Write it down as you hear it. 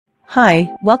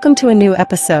Hi, welcome to a new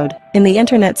episode in the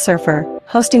Internet Surfer,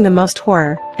 hosting the most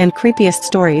horror and creepiest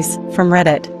stories from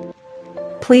Reddit.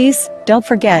 Please don't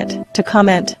forget to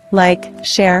comment, like,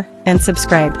 share, and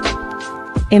subscribe.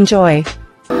 Enjoy.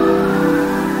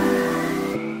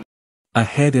 A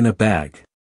head in a bag.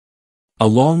 A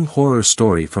long horror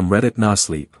story from Reddit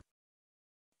Nosleep.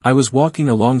 I was walking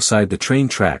alongside the train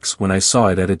tracks when I saw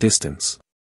it at a distance.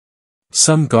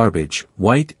 Some garbage,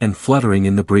 white and fluttering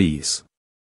in the breeze.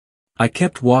 I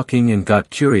kept walking and got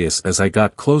curious as I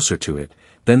got closer to it,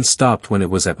 then stopped when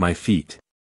it was at my feet.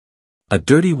 A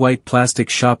dirty white plastic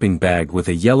shopping bag with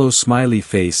a yellow smiley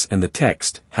face and the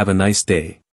text, "Have a nice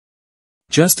day."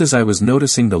 Just as I was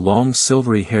noticing the long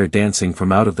silvery hair dancing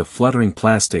from out of the fluttering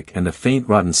plastic and the faint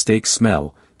rotten steak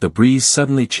smell, the breeze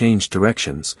suddenly changed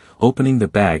directions, opening the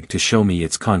bag to show me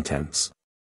its contents.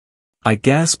 I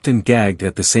gasped and gagged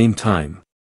at the same time.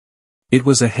 It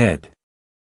was a head.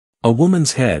 A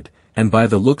woman's head, and by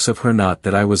the looks of her, not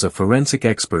that I was a forensic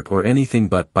expert or anything,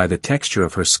 but by the texture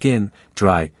of her skin,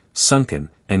 dry, sunken,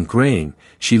 and graying,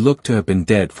 she looked to have been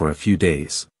dead for a few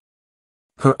days.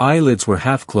 Her eyelids were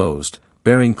half closed,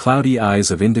 bearing cloudy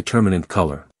eyes of indeterminate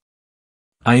color.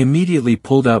 I immediately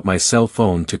pulled out my cell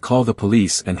phone to call the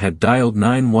police and had dialed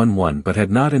 911 but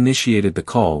had not initiated the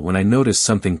call when I noticed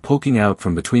something poking out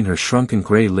from between her shrunken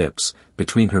gray lips,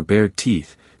 between her bared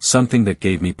teeth, something that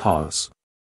gave me pause.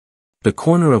 The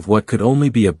corner of what could only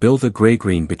be a bill, the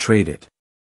gray-green, betrayed it.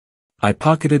 I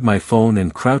pocketed my phone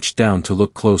and crouched down to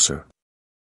look closer.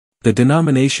 The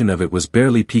denomination of it was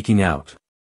barely peeking out.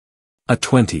 A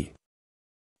 20.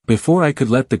 Before I could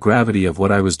let the gravity of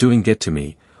what I was doing get to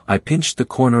me, I pinched the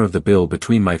corner of the bill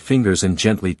between my fingers and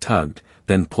gently tugged,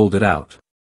 then pulled it out.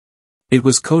 It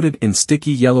was coated in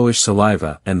sticky yellowish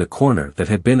saliva, and the corner that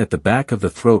had been at the back of the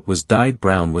throat was dyed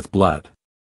brown with blood.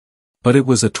 But it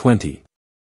was a 20.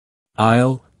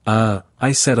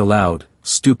 I said aloud,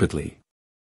 stupidly.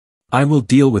 I will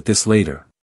deal with this later.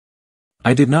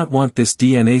 I did not want this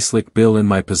DNA slick bill in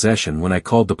my possession when I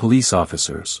called the police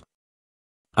officers.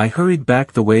 I hurried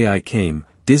back the way I came,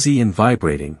 dizzy and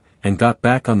vibrating, and got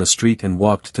back on the street and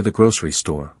walked to the grocery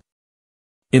store.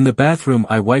 In the bathroom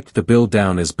I wiped the bill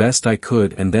down as best I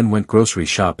could and then went grocery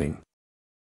shopping.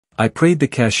 I prayed the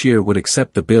cashier would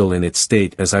accept the bill in its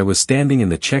state as I was standing in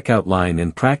the checkout line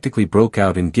and practically broke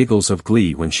out in giggles of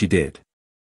glee when she did.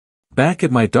 Back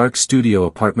at my dark studio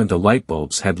apartment, the light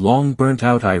bulbs had long burnt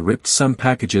out. I ripped some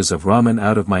packages of ramen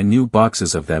out of my new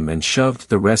boxes of them and shoved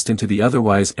the rest into the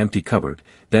otherwise empty cupboard,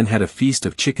 then had a feast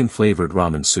of chicken-flavored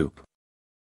ramen soup.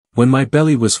 When my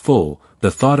belly was full, the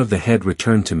thought of the head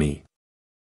returned to me.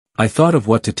 I thought of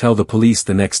what to tell the police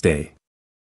the next day.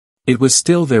 It was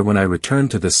still there when I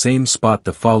returned to the same spot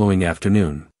the following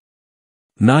afternoon.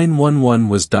 911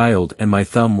 was dialed and my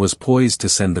thumb was poised to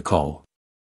send the call.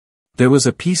 There was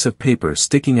a piece of paper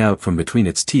sticking out from between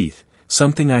its teeth,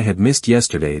 something I had missed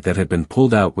yesterday that had been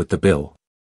pulled out with the bill.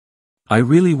 I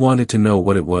really wanted to know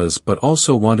what it was, but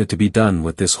also wanted to be done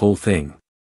with this whole thing.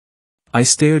 I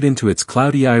stared into its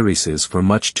cloudy irises for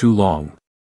much too long.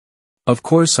 Of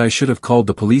course I should have called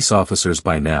the police officers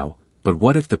by now, but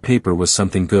what if the paper was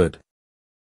something good?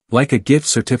 Like a gift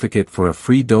certificate for a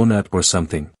free donut or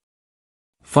something.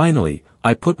 Finally,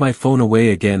 I put my phone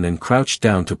away again and crouched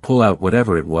down to pull out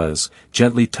whatever it was,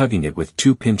 gently tugging it with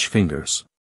 2 pinch fingers.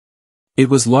 It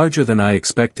was larger than I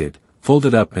expected,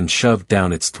 folded up and shoved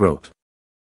down its throat.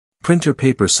 Printer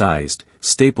paper sized,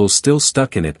 staples still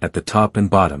stuck in it at the top and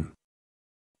bottom.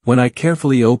 When I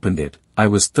carefully opened it, I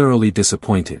was thoroughly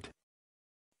disappointed.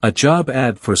 A job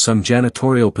ad for some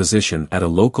janitorial position at a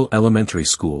local elementary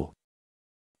school.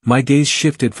 My gaze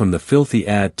shifted from the filthy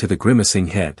ad to the grimacing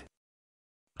head.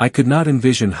 I could not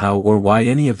envision how or why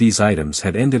any of these items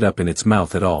had ended up in its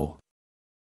mouth at all.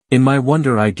 In my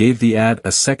wonder I gave the ad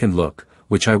a second look,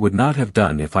 which I would not have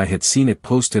done if I had seen it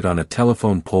posted on a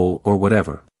telephone pole or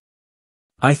whatever.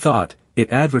 I thought,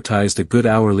 it advertised a good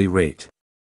hourly rate.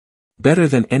 Better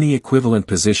than any equivalent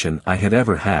position I had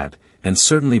ever had, and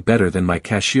certainly better than my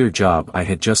cashier job I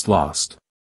had just lost.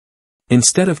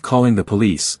 Instead of calling the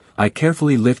police, I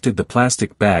carefully lifted the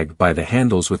plastic bag by the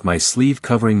handles with my sleeve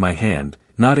covering my hand,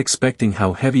 not expecting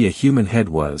how heavy a human head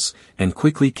was, and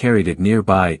quickly carried it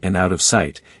nearby and out of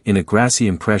sight, in a grassy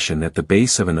impression at the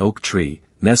base of an oak tree,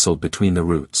 nestled between the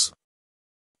roots.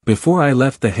 Before I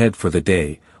left the head for the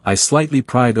day, I slightly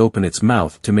pried open its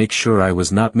mouth to make sure I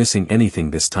was not missing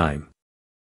anything this time.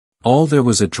 All there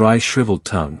was a dry, shriveled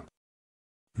tongue.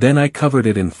 Then I covered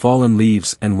it in fallen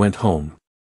leaves and went home.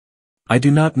 I do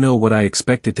not know what I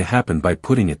expected to happen by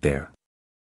putting it there.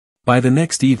 By the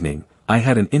next evening, I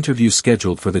had an interview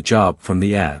scheduled for the job from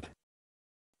the ad.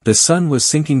 The sun was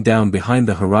sinking down behind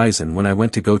the horizon when I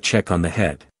went to go check on the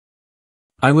head.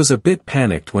 I was a bit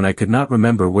panicked when I could not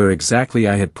remember where exactly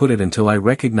I had put it until I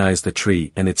recognized the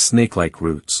tree and its snake-like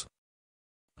roots.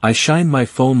 I shined my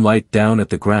phone light down at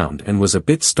the ground and was a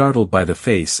bit startled by the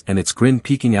face and its grin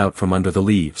peeking out from under the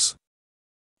leaves.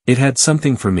 It had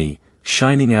something for me,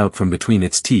 shining out from between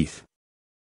its teeth.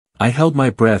 I held my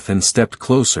breath and stepped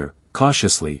closer,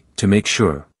 cautiously, to make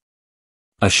sure.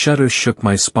 A shudder shook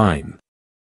my spine.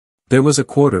 There was a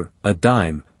quarter, a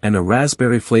dime, and a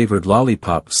raspberry-flavored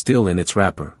lollipop still in its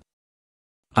wrapper.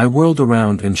 I whirled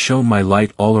around and shone my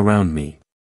light all around me.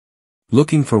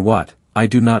 Looking for what, I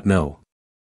do not know.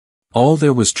 All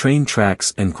there was train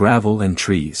tracks and gravel and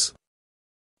trees.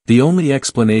 The only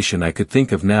explanation I could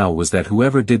think of now was that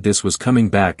whoever did this was coming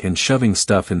back and shoving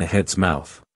stuff in the head's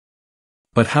mouth.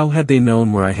 But how had they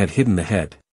known where I had hidden the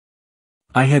head?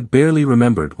 I had barely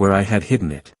remembered where I had hidden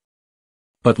it.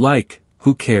 But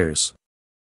who cares?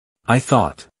 I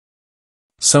thought.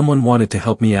 Someone wanted to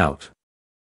help me out.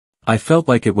 I felt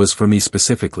like it was for me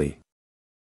specifically.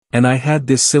 And I had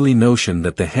this silly notion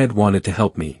that the head wanted to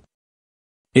help me.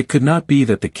 It could not be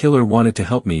that the killer wanted to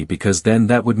help me because then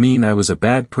that would mean I was a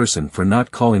bad person for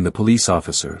not calling the police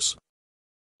officers.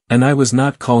 And I was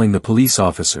not calling the police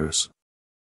officers.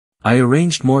 I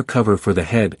arranged more cover for the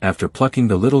head after plucking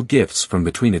the little gifts from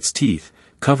between its teeth,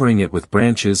 covering it with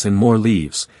branches and more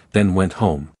leaves, then went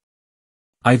home.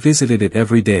 I visited it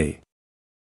every day.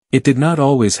 It did not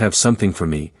always have something for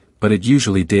me, but it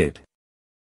usually did.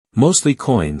 Mostly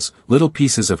coins, little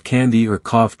pieces of candy or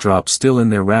cough drops still in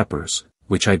their wrappers,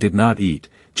 which I did not eat,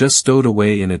 just stowed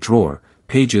away in a drawer,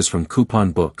 pages from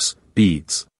coupon books,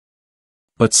 beads.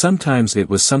 But sometimes it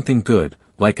was something good,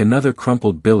 like another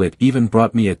crumpled bill. It even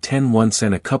brought me a 10 once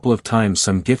and a couple of times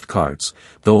some gift cards,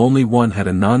 though only one had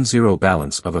a non-zero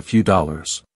balance of a few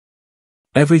dollars.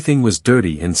 Everything was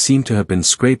dirty and seemed to have been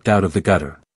scraped out of the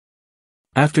gutter.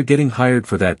 After getting hired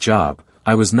for that job,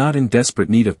 I was not in desperate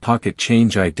need of pocket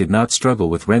change. I did not struggle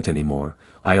with rent anymore,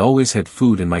 I always had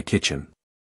food in my kitchen.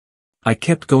 I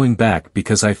kept going back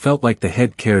because I felt like the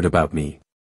head cared about me.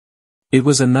 It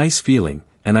was a nice feeling,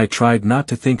 and I tried not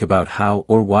to think about how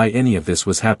or why any of this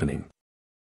was happening.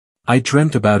 I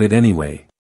dreamt about it anyway.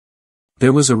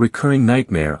 There was a recurring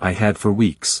nightmare I had for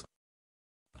weeks.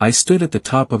 I stood at the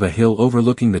top of a hill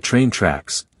overlooking the train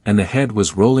tracks, and the head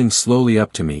was rolling slowly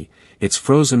up to me, its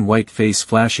frozen white face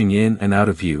flashing in and out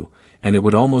of view, and it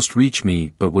would almost reach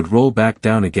me but would roll back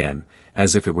down again,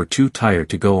 as if it were too tired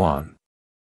to go on.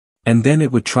 And then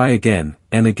it would try again,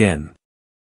 and again.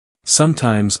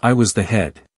 Sometimes I was the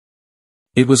head.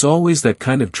 It was always that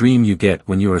kind of dream you get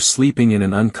when you are sleeping in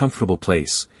an uncomfortable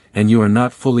place, and you are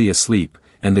not fully asleep,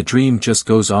 and the dream just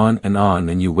goes on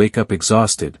and you wake up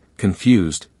exhausted,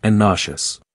 confused, and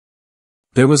nauseous.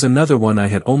 There was another one I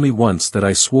had only once that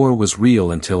I swore was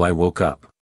real until I woke up.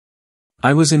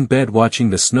 I was in bed watching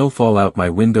the snow fall out my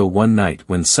window one night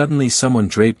when suddenly someone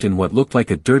draped in what looked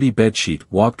like a dirty bedsheet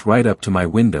walked right up to my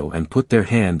window and put their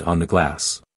hand on the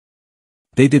glass.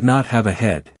 They did not have a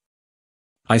head.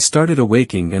 I started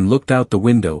awaking and looked out the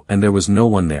window and there was no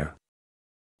one there.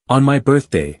 On my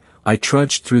birthday, I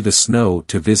trudged through the snow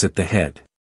to visit the head.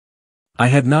 I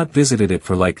had not visited it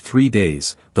for like 3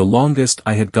 days, the longest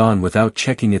I had gone without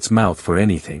checking its mouth for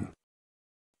anything.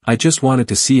 I just wanted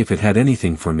to see if it had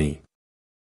anything for me.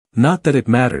 Not that it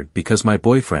mattered because my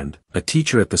boyfriend, a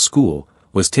teacher at the school,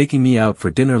 was taking me out for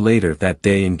dinner later that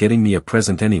day and getting me a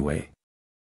present anyway.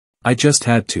 I just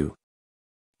had to.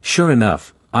 Sure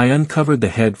enough, I uncovered the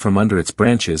head from under its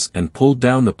branches and pulled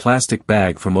down the plastic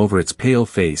bag from over its pale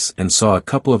face and saw a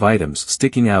couple of items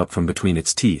sticking out from between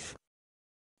its teeth.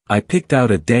 I picked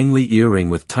out a dangly earring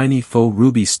with tiny faux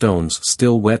ruby stones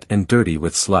still wet and dirty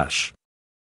with slush.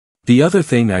 The other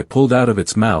thing I pulled out of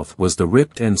its mouth was the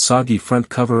ripped and soggy front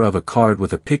cover of a card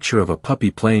with a picture of a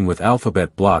puppy playing with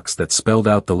alphabet blocks that spelled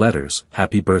out the letters,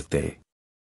 "Happy Birthday."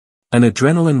 An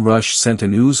adrenaline rush sent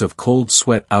an ooze of cold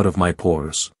sweat out of my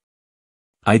pores.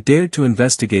 I dared to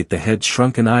investigate the head's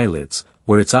shrunken eyelids,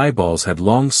 where its eyeballs had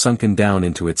long sunken down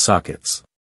into its sockets.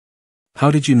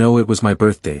 "How did you know it was my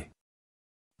birthday?"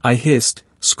 I hissed,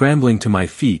 scrambling to my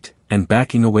feet, and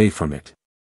backing away from it.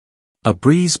 A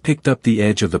breeze picked up the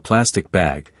edge of the plastic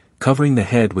bag, covering the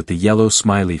head with the yellow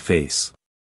smiley face.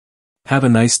 "Have a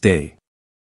nice day."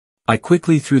 I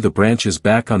quickly threw the branches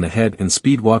back on the head and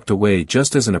speed-walked away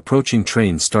just as an approaching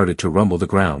train started to rumble the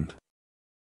ground.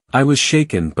 I was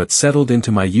shaken but settled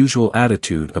into my usual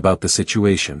attitude about the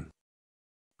situation.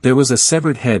 There was a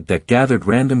severed head that gathered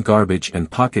random garbage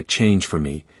and pocket change for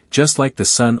me, just like the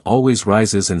sun always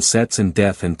rises and sets in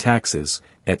death and taxes,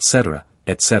 etc.,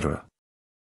 etc.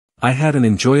 I had an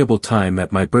enjoyable time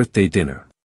at my birthday dinner.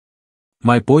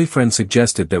 My boyfriend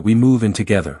suggested that we move in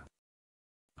together.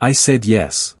 I said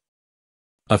yes.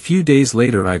 A few days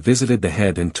later I visited the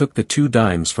head and took the 2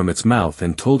 dimes from its mouth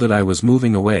and told it I was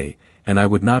moving away, and I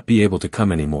would not be able to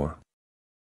come anymore.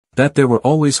 That there were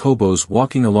always hobos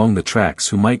walking along the tracks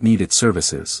who might need its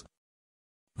services.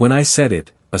 When I said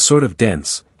it, a sort of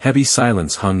dense, heavy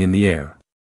silence hung in the air.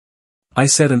 I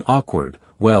said an awkward,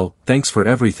 "Well, thanks for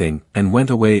everything," and went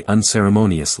away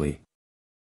unceremoniously.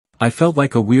 I felt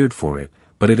like a weird for it,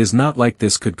 but it is not like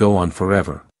this could go on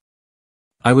forever.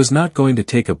 I was not going to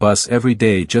take a bus every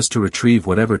day just to retrieve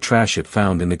whatever trash it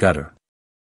found in the gutter.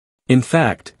 In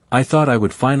fact, I thought I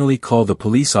would finally call the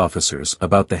police officers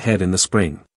about the head in the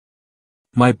spring.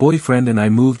 My boyfriend and I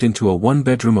moved into a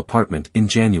 1-bedroom apartment in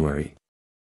January.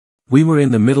 We were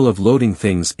in the middle of loading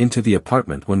things into the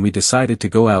apartment when we decided to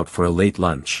go out for a late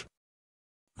lunch.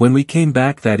 When we came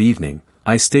back that evening,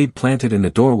 I stayed planted in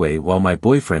the doorway while my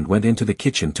boyfriend went into the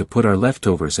kitchen to put our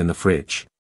leftovers in the fridge.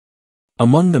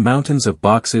 Among the mountains of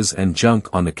boxes and junk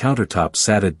on the countertop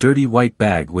sat a dirty white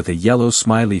bag with a yellow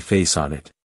smiley face on it.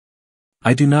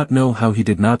 I do not know how he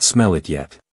did not smell it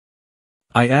yet.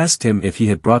 I asked him if he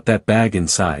had brought that bag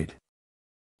inside.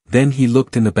 Then he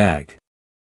looked in the bag.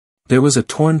 There was a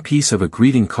torn piece of a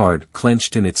greeting card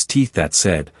clenched in its teeth that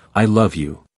said, "I love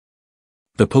you."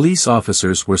 The police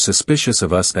officers were suspicious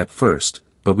of us at first,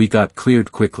 but we got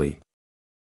cleared quickly.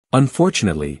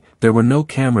 Unfortunately, there were no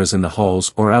cameras in the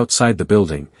halls or outside the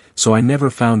building, so I never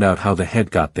found out how the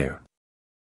head got there.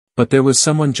 But there was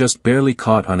someone just barely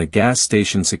caught on a gas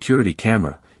station security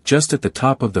camera, just at the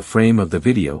top of the frame of the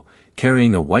video,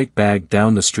 carrying a white bag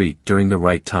down the street during the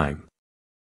right time.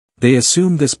 They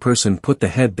assume this person put the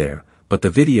head there, but the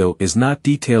video is not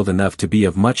detailed enough to be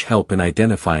of much help in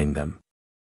identifying them.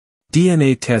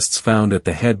 DNA tests found that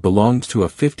the head belonged to a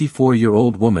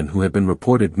 54-year-old woman who had been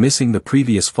reported missing the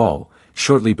previous fall,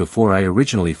 shortly before I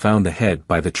originally found the head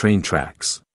by the train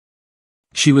tracks.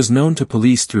 She was known to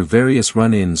police through various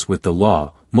run-ins with the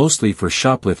law, mostly for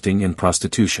shoplifting and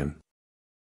prostitution.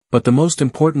 But the most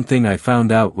important thing I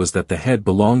found out was that the head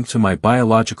belonged to my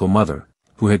biological mother,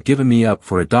 who had given me up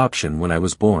for adoption when I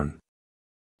was born.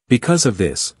 Because of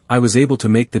this, I was able to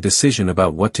make the decision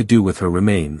about what to do with her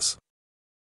remains.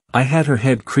 I had her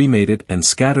head cremated and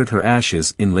scattered her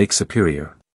ashes in Lake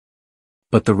Superior.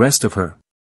 But the rest of her?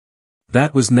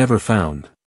 That was never found.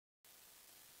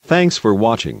 Thanks for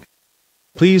watching.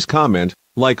 Please comment,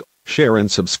 like, share and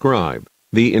subscribe.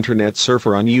 The Internet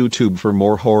Surfer on YouTube for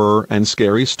more horror and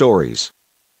scary stories.